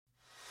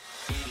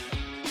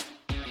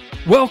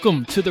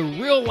Welcome to the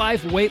Real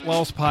Life Weight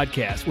Loss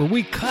Podcast, where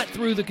we cut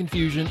through the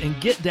confusion and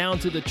get down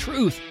to the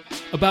truth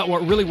about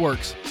what really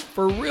works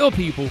for real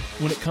people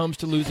when it comes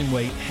to losing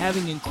weight,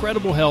 having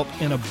incredible health,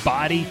 and a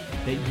body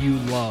that you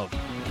love.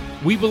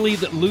 We believe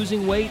that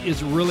losing weight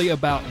is really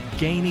about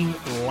gaining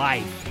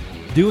life,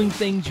 doing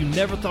things you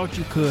never thought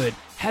you could,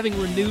 having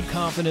renewed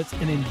confidence,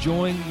 and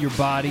enjoying your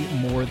body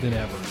more than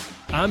ever.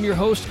 I'm your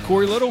host,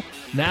 Corey Little.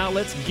 Now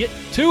let's get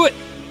to it.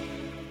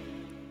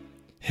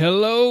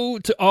 Hello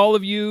to all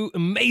of you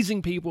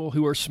amazing people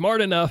who are smart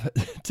enough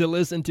to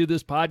listen to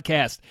this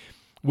podcast.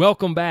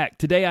 Welcome back.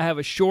 Today I have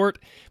a short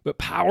but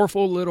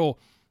powerful little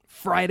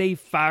Friday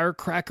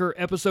firecracker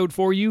episode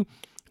for you.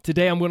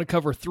 Today I'm going to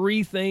cover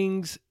three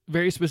things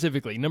very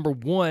specifically. Number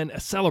one,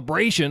 a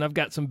celebration. I've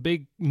got some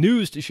big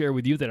news to share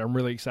with you that I'm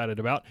really excited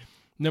about.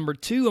 Number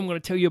two, I'm going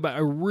to tell you about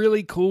a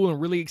really cool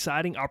and really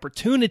exciting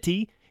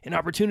opportunity, an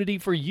opportunity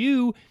for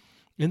you.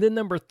 And then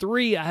number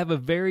three, I have a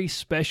very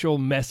special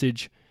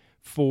message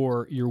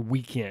for your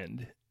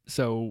weekend.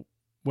 So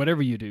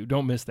whatever you do,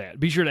 don't miss that.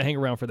 Be sure to hang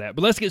around for that.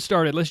 But let's get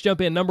started. Let's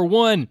jump in. Number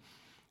one,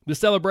 the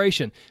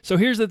celebration. So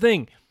here's the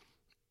thing.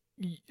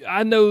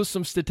 I know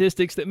some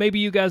statistics that maybe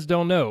you guys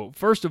don't know.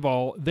 First of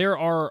all, there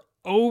are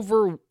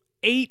over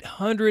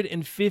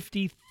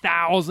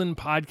 850,000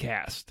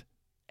 podcasts.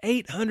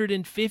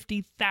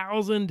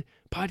 850,000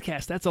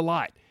 podcasts. That's a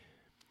lot.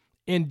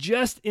 And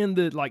just in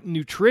the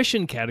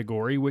nutrition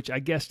category, which I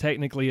guess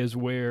technically is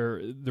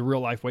where the Real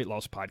Life Weight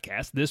Loss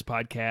Podcast, this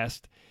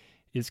podcast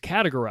is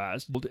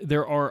categorized,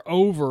 there are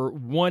over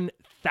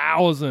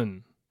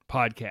 1,000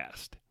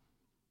 podcasts.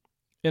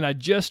 And I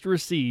just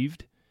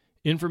received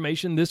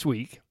information this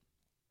week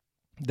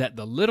that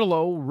the little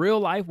old Real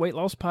Life Weight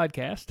Loss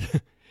Podcast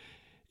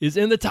is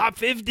in the top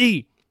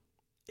 50.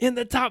 In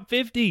the top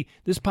 50.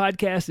 This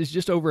podcast is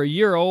just over a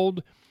year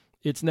old.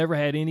 It's never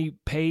had any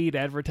paid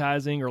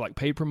advertising or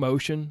paid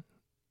promotion,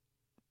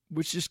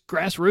 which is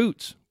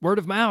grassroots, word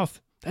of mouth.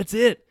 That's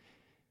it.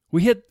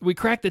 We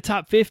cracked the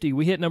top 50.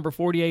 We hit number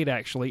 48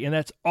 actually, and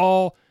that's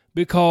all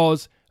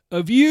because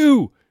of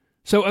you.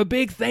 So a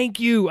big thank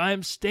you.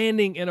 I'm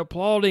standing and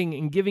applauding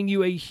and giving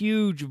you a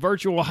huge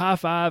virtual high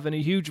five and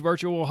a huge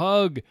virtual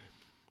hug.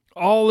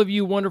 All of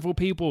you wonderful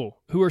people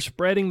who are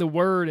spreading the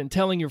word and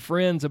telling your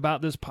friends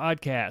about this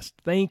podcast.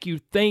 Thank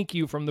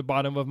you from the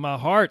bottom of my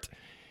heart.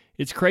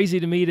 It's crazy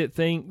to me to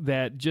think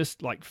that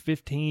just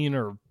 15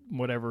 or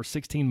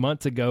 16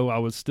 months ago, I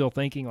was still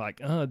thinking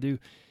do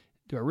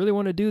I really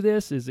want to do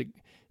this? Is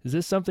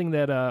this something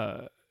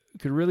that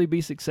could really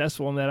be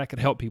successful and that I could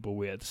help people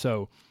with?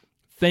 So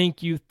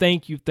thank you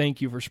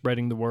for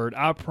spreading the word.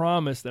 I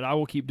promise that I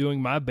will keep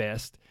doing my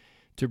best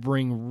to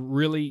bring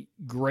really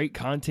great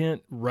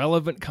content,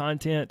 relevant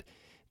content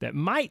that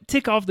might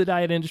tick off the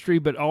diet industry,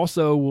 but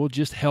also will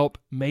just help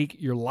make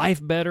your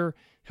life better,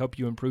 help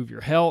you improve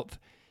your health,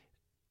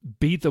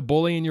 beat the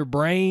bully in your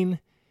brain,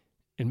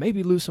 and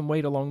maybe lose some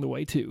weight along the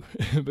way too,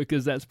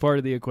 because that's part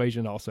of the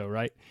equation also,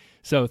 right?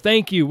 So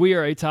thank you. We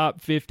are a top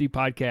 50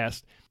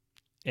 podcast,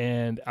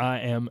 and I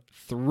am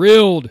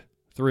thrilled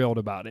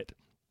about it.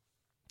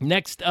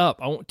 Next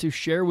up, I want to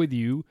share with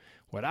you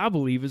what I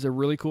believe is a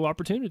really cool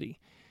opportunity.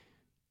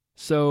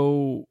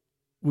 So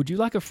would you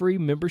like a free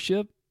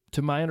membership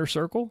to My Inner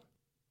Circle?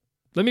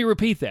 Let me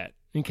repeat that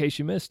in case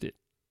you missed it.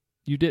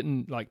 You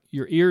didn't,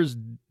 your ears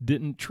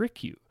didn't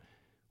trick you.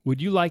 Would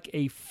you like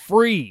a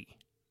free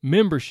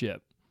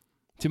membership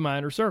to My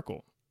Inner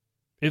Circle?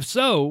 If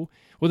so,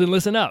 well then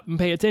listen up and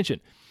pay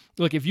attention.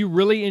 Look, if you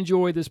really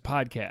enjoy this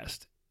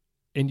podcast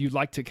and you'd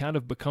like to kind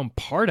of become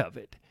part of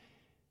it,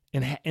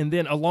 and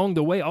then along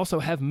the way also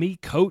have me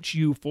coach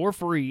you for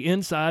free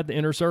inside the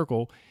Inner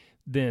Circle,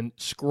 then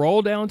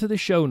scroll down to the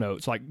show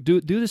notes.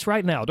 Do this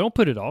right now. Don't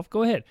put it off.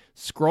 Go ahead.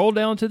 Scroll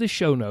down to the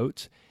show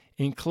notes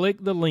and click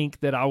the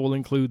link that I will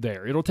include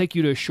there. It'll take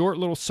you to a short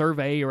little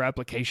survey or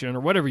application or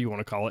whatever you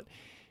want to call it.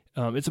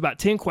 It's about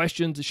 10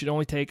 questions. It should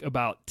only take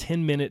about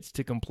 10 minutes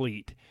to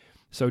complete.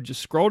 So just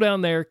scroll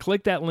down there,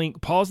 click that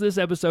link, pause this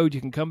episode.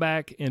 You can come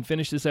back and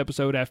finish this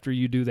episode after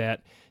you do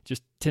that,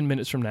 just 10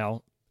 minutes from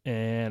now,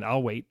 and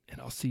I'll wait, and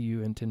I'll see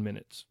you in 10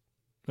 minutes.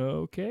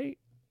 Okay.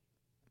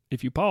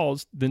 If you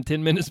paused, then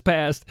 10 minutes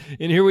passed,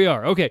 and here we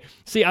are. Okay.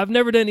 See, I've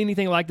never done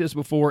anything like this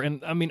before,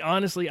 and I mean,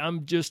 honestly,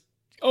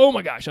 oh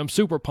my gosh, I'm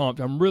super pumped.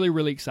 I'm really,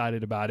 really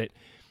excited about it.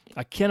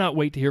 I cannot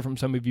wait to hear from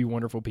some of you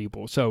wonderful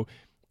people. So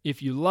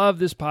if you love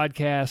this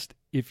podcast,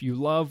 if you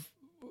love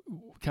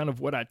kind of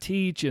what I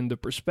teach and the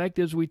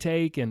perspectives we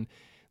take and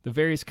the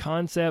various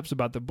concepts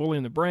about the bully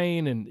in the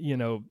brain and,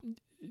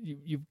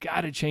 you've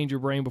got to change your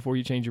brain before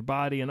you change your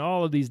body and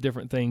all of these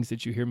different things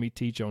that you hear me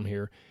teach on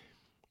here,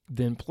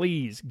 then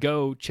please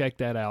go check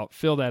that out,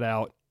 fill that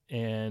out,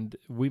 and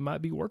we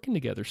might be working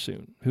together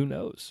soon. Who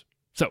knows?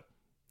 So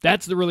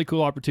that's the really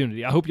cool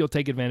opportunity. I hope you'll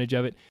take advantage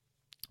of it.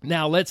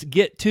 Now let's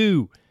get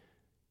to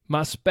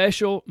my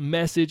special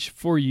message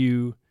for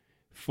you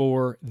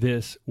for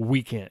this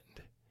weekend.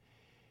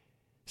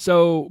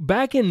 So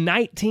back in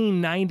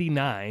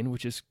 1999,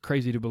 which is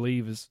crazy to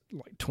believe is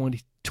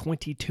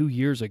 22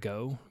 years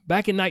ago,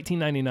 back in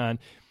 1999,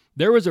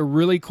 there was a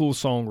really cool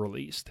song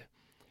released.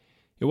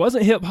 It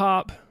wasn't hip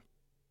hop,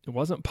 it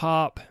wasn't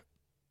pop,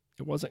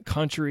 it wasn't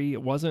country,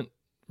 it wasn't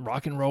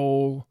rock and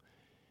roll.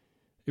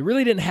 It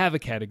really didn't have a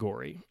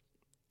category.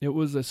 It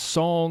was a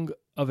song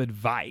of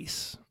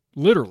advice,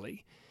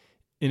 literally.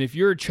 And if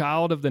you're a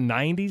child of the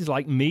 90s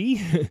like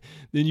me,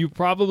 then you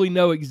probably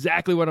know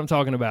exactly what I'm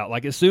talking about.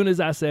 Like as soon as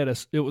I said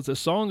it was a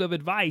song of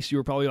advice, you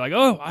were probably like,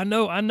 oh, I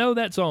know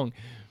that song.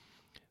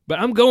 But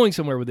I'm going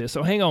somewhere with this,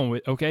 so hang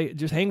on, okay?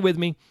 Just hang with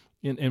me,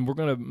 and we're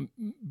going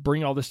to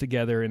bring all this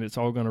together, and it's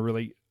all going to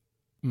really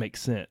make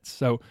sense.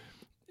 So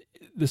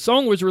the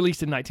song was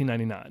released in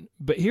 1999,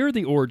 but here are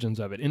the origins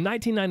of it. In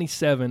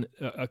 1997,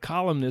 a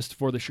columnist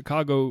for the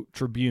Chicago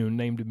Tribune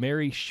named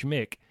Mary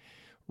Schmick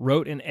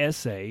wrote an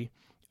essay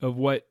of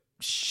what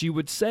she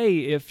would say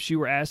if she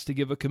were asked to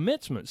give a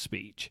commencement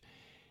speech.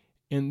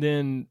 And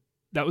then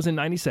that was in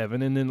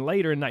 97. And then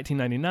later in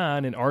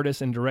 1999, an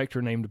artist and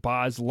director named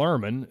Baz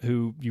Luhrmann,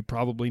 who you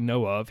probably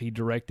know of, he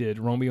directed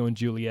Romeo and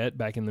Juliet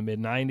back in the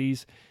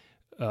mid-90s,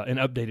 an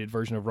updated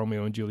version of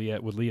Romeo and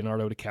Juliet with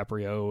Leonardo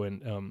DiCaprio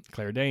and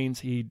Claire Danes.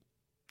 He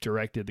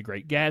directed The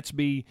Great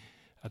Gatsby.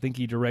 I think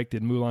he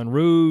directed Moulin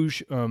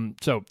Rouge.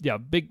 So, yeah,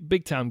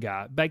 big time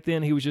guy. Back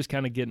then, he was just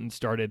kind of getting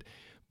started.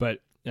 But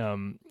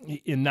in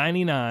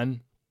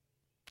 99,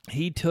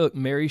 he took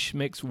Mary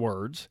Schmick's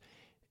words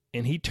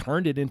and he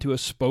turned it into a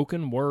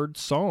spoken word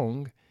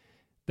song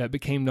that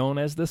became known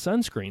as the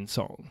Sunscreen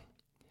Song.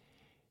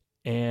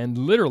 And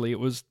literally, it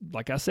was,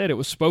 like I said, it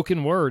was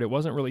spoken word. It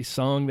wasn't really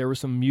sung. There was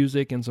some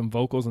music and some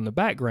vocals in the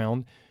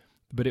background,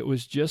 but it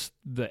was just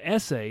the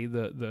essay,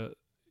 the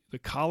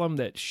column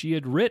that she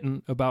had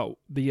written about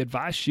the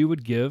advice she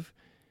would give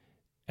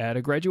at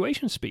a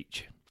graduation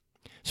speech.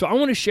 So I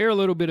want to share a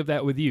little bit of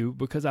that with you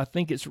because I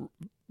think it's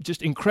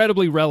just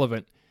incredibly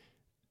relevant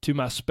to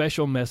my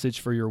special message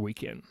for your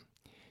weekend.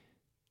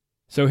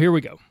 So here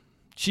we go.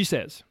 She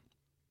says,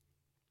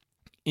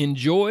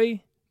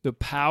 enjoy the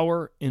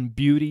power and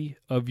beauty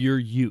of your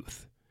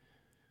youth.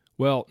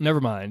 Well,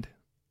 never mind.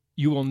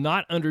 You will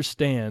not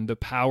understand the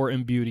power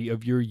and beauty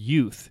of your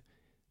youth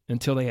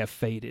until they have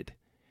faded.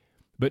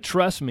 But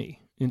trust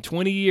me, in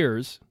 20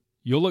 years,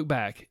 you'll look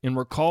back and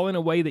recall in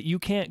a way that you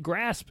can't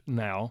grasp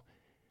now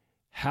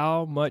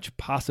how much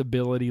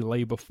possibility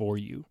lay before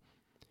you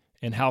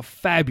and how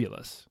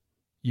fabulous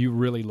you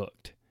really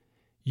looked.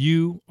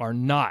 You are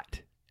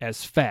not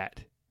as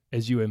fat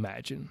as you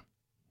imagine.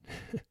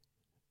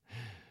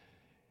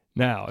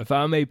 Now, if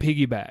I may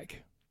piggyback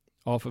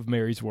off of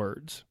Mary's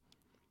words,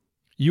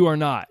 you are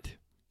not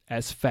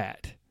as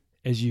fat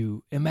as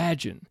you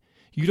imagine.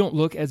 You don't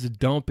look as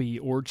dumpy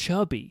or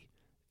chubby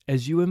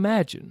as you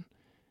imagine.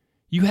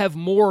 You have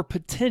more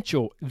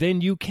potential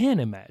than you can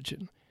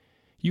imagine.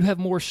 You have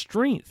more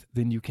strength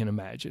than you can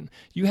imagine.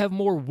 You have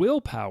more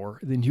willpower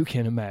than you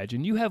can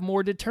imagine. You have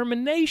more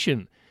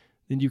determination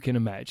than you can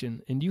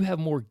imagine. And you have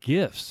more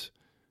gifts,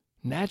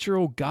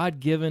 natural,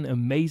 God-given,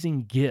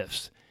 amazing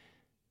gifts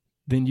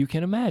than you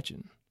can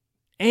imagine.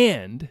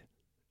 And,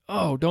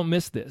 oh, don't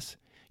miss this,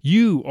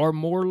 you are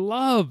more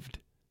loved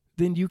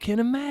than you can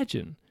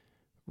imagine.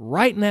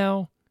 Right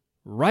now,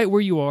 right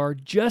where you are,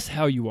 just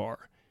how you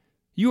are.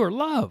 You are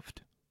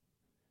loved.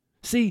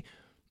 See,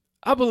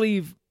 I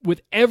believe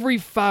with every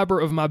fiber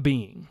of my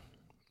being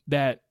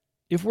that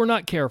if we're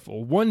not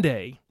careful, one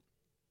day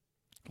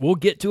we'll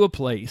get to a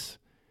place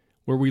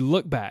where we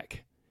look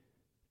back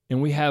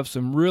and we have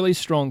some really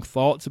strong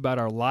thoughts about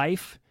our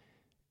life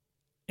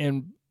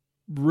and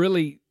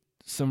really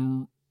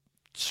some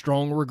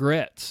strong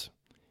regrets.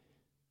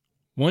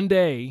 One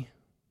day,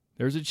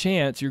 there's a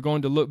chance you're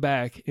going to look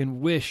back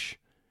and wish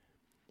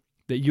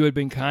that you had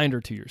been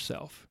kinder to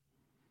yourself.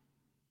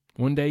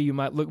 One day you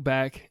might look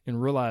back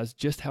and realize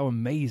just how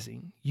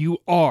amazing you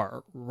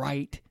are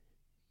right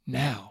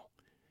now.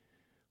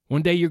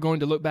 One day you're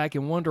going to look back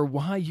and wonder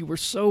why you were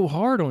so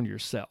hard on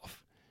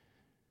yourself.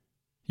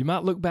 You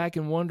might look back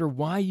and wonder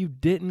why you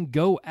didn't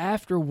go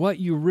after what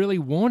you really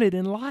wanted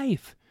in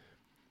life.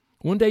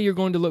 One day you're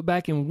going to look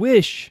back and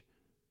wish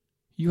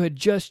you had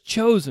just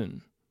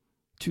chosen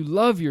to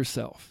love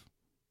yourself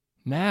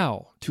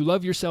now, to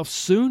love yourself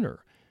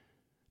sooner,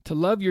 to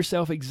love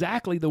yourself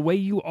exactly the way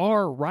you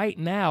are right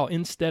now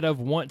instead of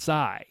once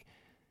I.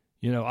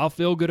 I'll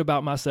feel good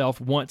about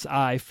myself once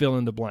I fill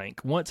in the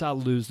blank, once I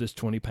lose this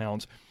 20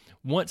 pounds,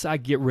 once I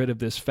get rid of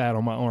this fat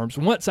on my arms,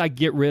 once I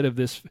get rid of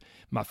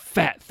my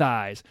fat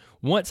thighs,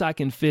 once I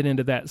can fit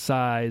into that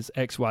size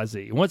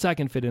XYZ, once I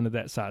can fit into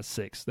that size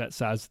 6, that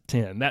size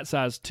 10, that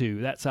size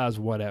 2, that size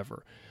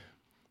whatever.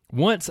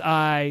 Once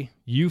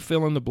you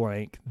fill in the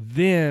blank,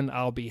 then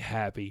I'll be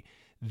happy.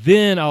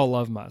 Then I'll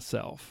love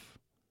myself.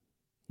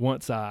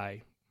 Once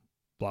I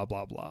blah,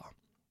 blah, blah.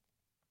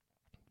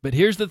 But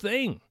here's the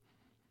thing.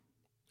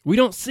 We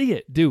don't see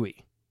it, do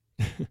we?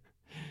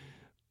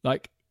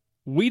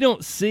 We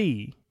don't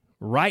see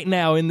right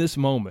now in this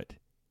moment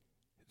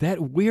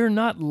that we're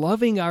not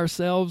loving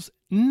ourselves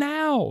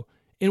now,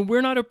 and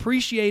we're not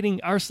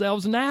appreciating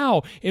ourselves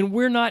now, and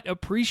we're not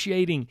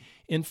appreciating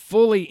and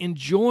fully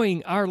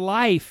enjoying our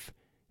life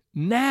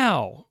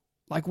now.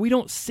 Like we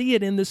don't see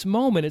it in this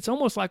moment. It's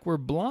almost like we're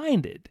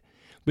blinded.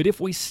 But if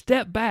we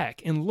step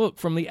back and look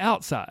from the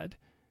outside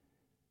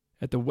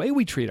at the way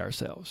we treat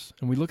ourselves,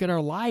 and we look at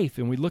our life,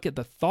 and we look at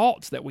the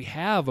thoughts that we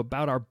have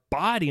about our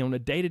body on a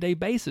day-to-day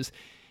basis,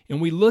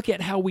 and we look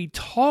at how we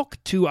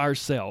talk to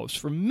ourselves,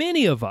 for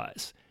many of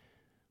us,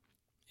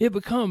 it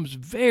becomes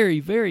very,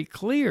 very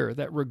clear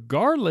that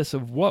regardless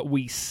of what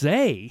we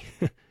say,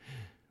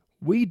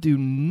 we do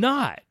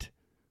not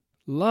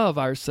love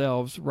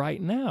ourselves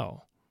right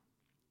now.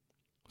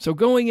 So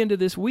going into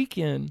this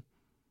weekend,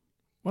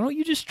 why don't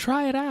you just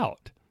try it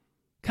out?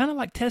 Kind of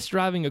like test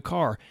driving a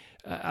car.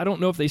 I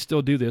don't know if they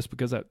still do this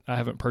because I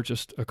haven't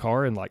purchased a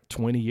car in like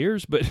 20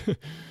 years, but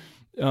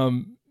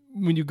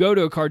when you go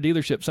to a car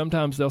dealership,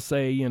 sometimes they'll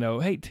say,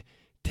 hey,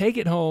 take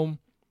it home,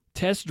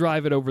 test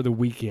drive it over the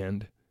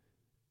weekend,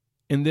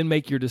 and then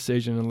make your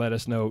decision and let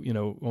us know,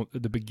 at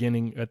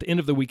the end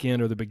of the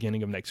weekend or the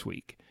beginning of next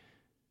week.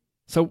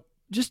 So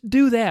just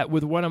do that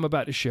with what I'm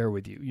about to share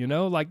with you,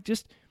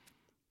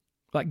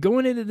 like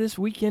going into this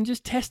weekend,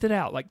 just test it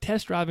out, like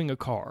test driving a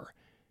car.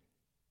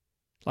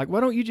 Like, why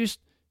don't you just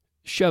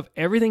shove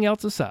everything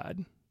else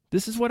aside?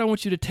 This is what I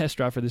want you to test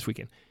drive for this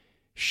weekend.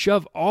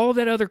 Shove all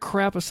that other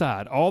crap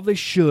aside, all the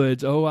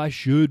shoulds. Oh, I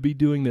should be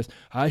doing this.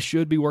 I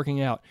should be working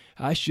out.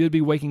 I should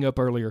be waking up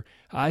earlier.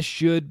 I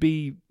should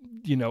be,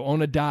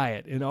 on a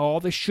diet, and all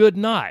the should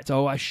nots.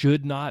 Oh, I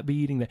should not be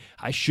eating that.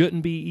 I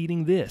shouldn't be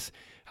eating this.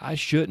 I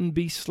shouldn't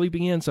be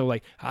sleeping in so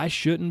late. I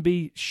shouldn't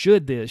be,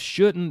 should this,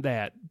 shouldn't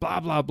that,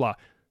 blah, blah, blah.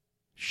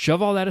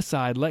 Shove all that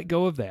aside, let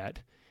go of that,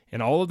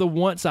 and all of the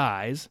once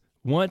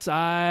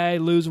I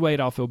lose weight,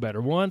 I'll feel better.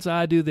 Once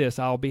I do this,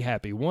 I'll be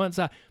happy. Once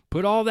I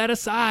put all that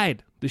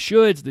aside, the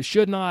shoulds, the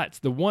should nots,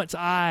 the once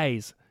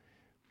I's,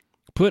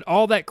 put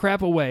all that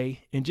crap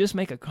away and just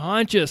make a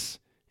conscious,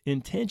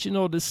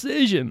 intentional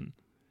decision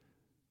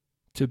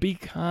to be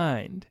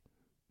kind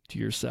to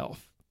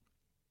yourself,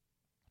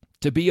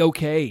 to be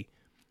okay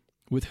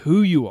with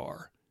who you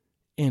are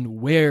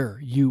and where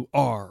you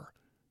are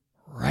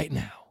right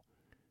now,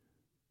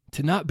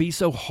 to not be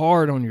so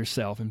hard on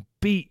yourself and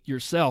beat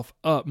yourself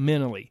up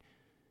mentally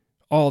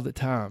all the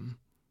time,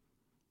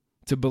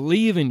 to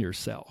believe in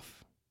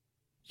yourself.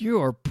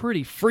 You are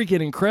pretty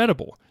freaking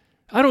incredible.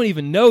 I don't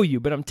even know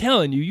you, but I'm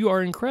telling you, you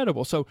are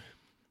incredible. So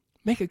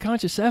make a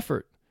conscious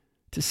effort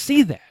to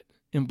see that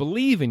and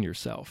believe in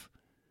yourself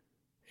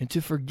and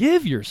to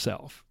forgive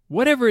yourself.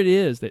 Whatever it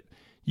is that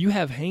you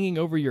have hanging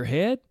over your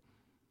head,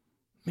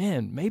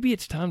 man, maybe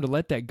it's time to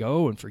let that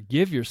go and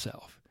forgive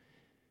yourself.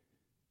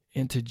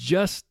 And to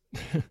just,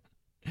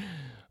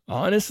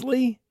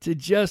 honestly, to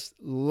just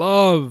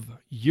love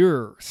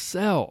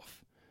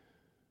yourself.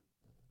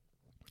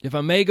 If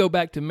I may go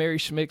back to Mary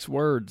Schmick's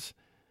words,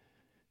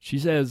 she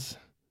says,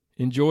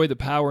 enjoy the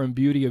power and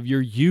beauty of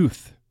your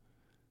youth.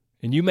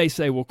 And you may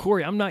say, well,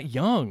 Corey, I'm not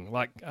young.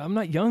 Like, I'm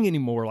not young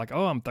anymore. Like,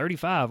 oh, I'm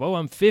 35. Oh,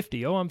 I'm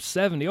 50. Oh, I'm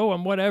 70. Oh,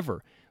 I'm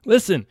whatever.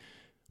 Listen,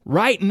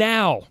 right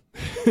now,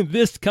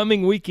 this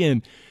coming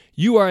weekend,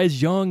 you are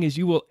as young as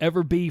you will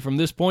ever be from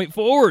this point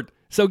forward.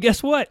 So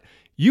guess what?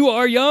 You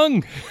are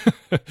young.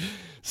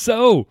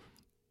 So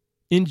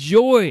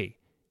enjoy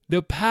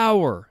the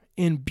power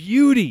and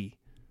beauty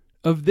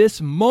of this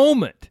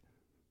moment,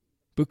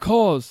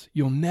 because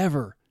you'll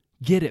never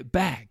get it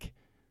back,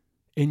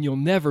 and you'll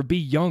never be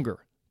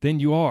younger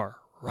than you are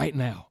right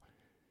now.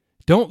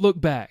 Don't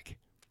look back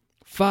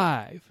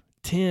 5,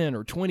 10,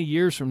 or 20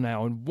 years from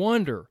now and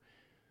wonder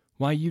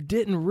why you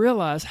didn't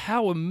realize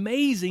how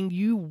amazing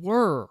you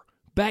were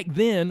back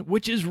then,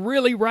 which is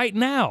really right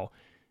now,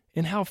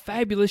 and how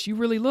fabulous you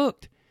really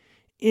looked.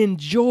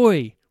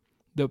 Enjoy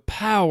the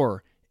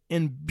power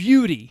and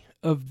beauty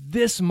of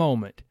this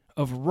moment,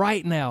 of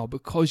right now,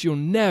 because you'll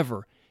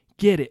never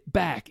get it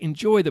back.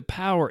 Enjoy the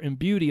power and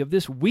beauty of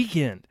this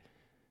weekend.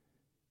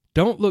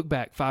 Don't look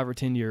back 5 or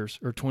 10 years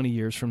or 20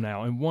 years from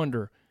now and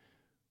wonder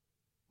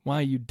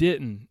why you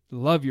didn't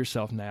love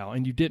yourself now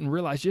and you didn't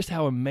realize just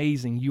how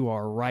amazing you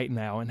are right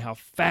now and how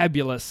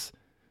fabulous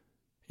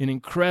and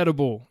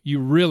incredible you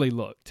really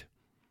looked.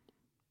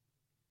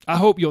 I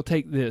hope you'll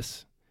take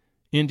this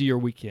into your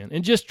weekend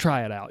and just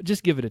try it out.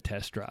 Just give it a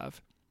test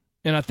drive.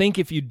 And I think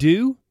if you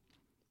do,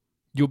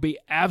 you'll be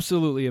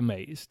absolutely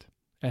amazed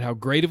at how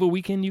great of a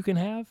weekend you can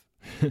have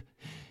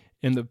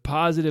and the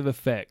positive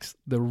effects,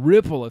 the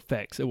ripple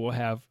effects it will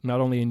have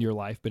not only in your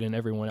life, but in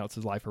everyone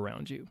else's life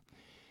around you.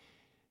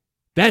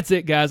 That's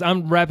it, guys.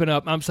 I'm wrapping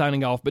up. I'm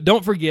signing off. But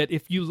don't forget,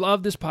 if you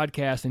love this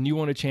podcast and you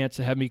want a chance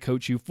to have me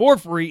coach you for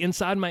free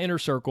inside my inner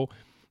circle,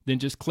 then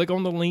just click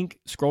on the link,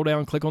 scroll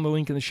down, click on the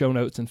link in the show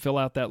notes, and fill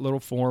out that little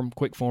form,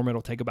 quick form.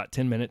 It'll take about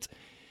 10 minutes.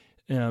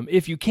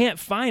 If you can't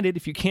find it,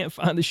 if you can't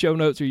find the show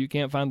notes or you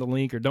can't find the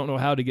link or don't know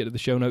how to get to the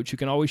show notes, you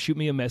can always shoot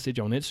me a message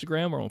on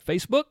Instagram or on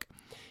Facebook,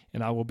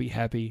 and I will be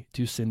happy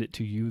to send it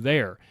to you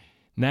there.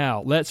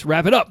 Now, let's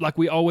wrap it up like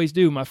we always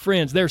do. My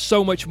friends, there's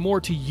so much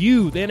more to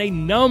you than a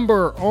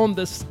number on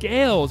the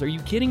scales. Are you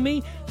kidding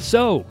me?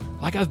 So,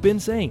 like I've been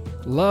saying,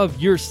 love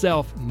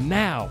yourself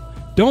now.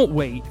 Don't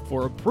wait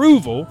for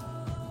approval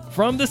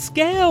from the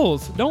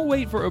scales. Don't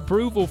wait for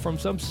approval from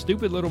some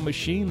stupid little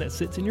machine that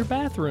sits in your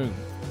bathroom.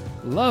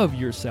 Love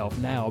yourself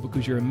now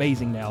because you're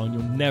amazing now and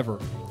you'll never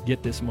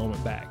get this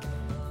moment back.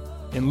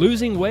 And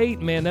losing weight,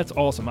 man, that's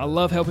awesome. I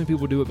love helping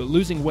people do it, but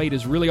losing weight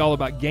is really all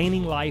about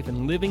gaining life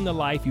and living the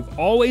life you've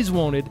always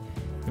wanted.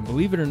 And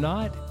believe it or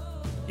not,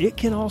 it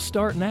can all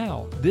start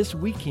now, this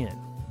weekend.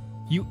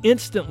 You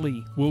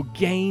instantly will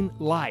gain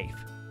life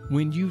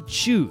when you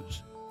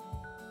choose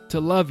to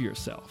love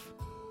yourself.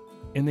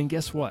 And then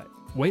guess what?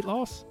 Weight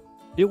loss,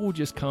 it will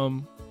just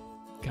come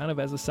kind of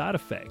as a side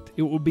effect.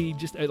 It will be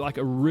just like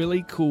a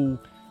really cool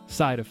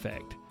side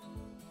effect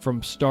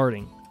from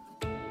starting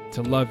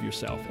to love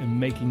yourself and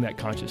making that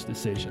conscious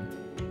decision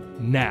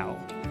now.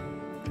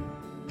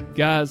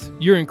 Guys,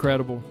 you're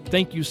incredible.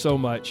 Thank you so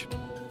much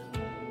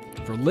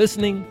for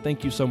listening.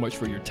 Thank you so much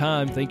for your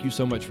time. Thank you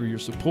so much for your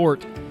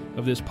support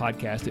of this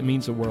podcast. It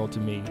means the world to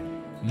me.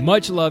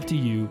 Much love to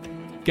you.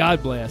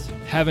 God bless.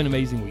 Have an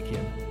amazing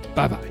weekend.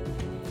 Bye-bye.